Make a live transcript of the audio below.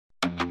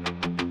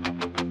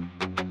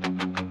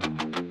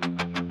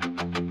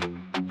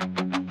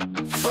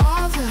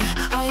Father,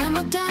 I am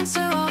a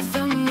dancer of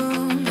the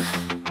moon.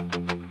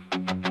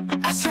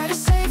 I try to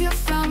save your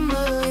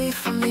family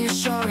from the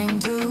assuring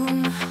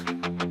doom.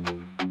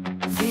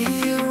 The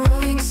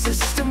eroding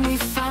system we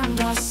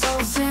found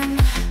ourselves in.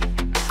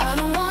 I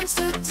don't want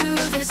to do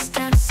this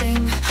dancing.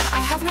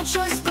 I have no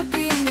choice but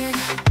being in.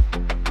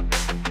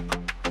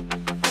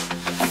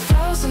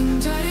 1,000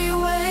 dirty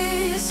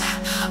ways,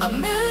 a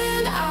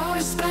million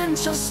hours spent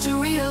just to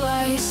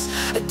realize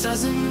it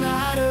doesn't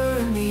matter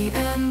in the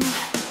end.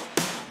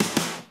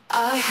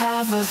 I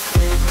have a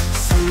fit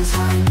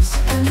sometimes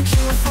and a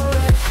cure for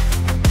it.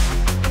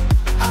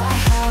 I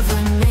have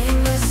a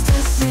nameless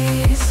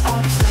disease.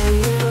 I play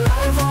it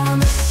live on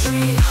the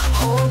street.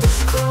 Hold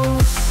us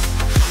close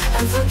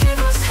and forgive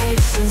us hate,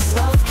 since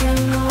love can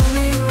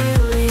only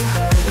really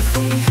hurt if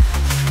we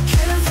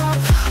give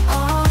up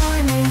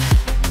on it.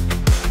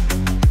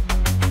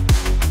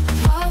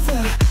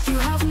 Mother, you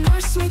have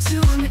nursed me to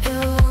an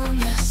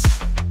illness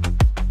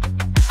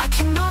I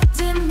cannot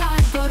deny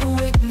but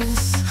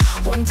witness.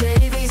 One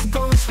day these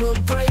bones will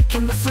break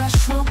and the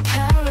flesh will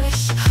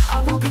perish.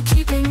 I will be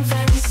keeping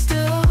very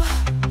still.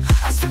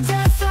 As for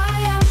death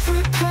I am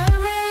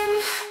preparing.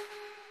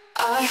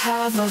 I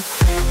have a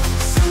fit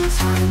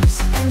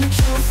sometimes and a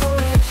cure for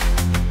it.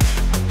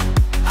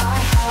 I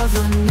have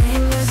a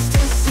nameless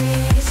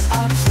disease.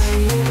 I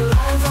play it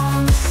live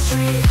on the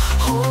street.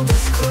 Hold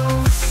us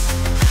close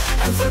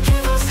and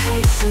forgive us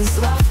hate, since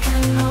love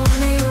can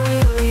only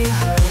really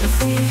hurt if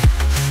we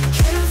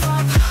give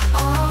up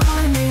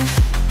on it.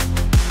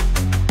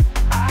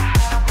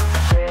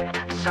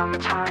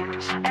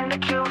 Sometimes and a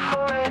cure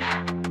for it.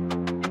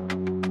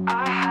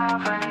 I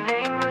have a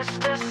nameless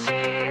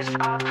disease.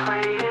 I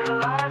play it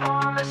live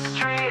on the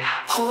street.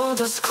 Hold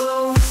us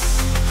close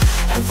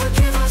and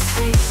forgive us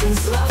hate,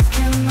 since love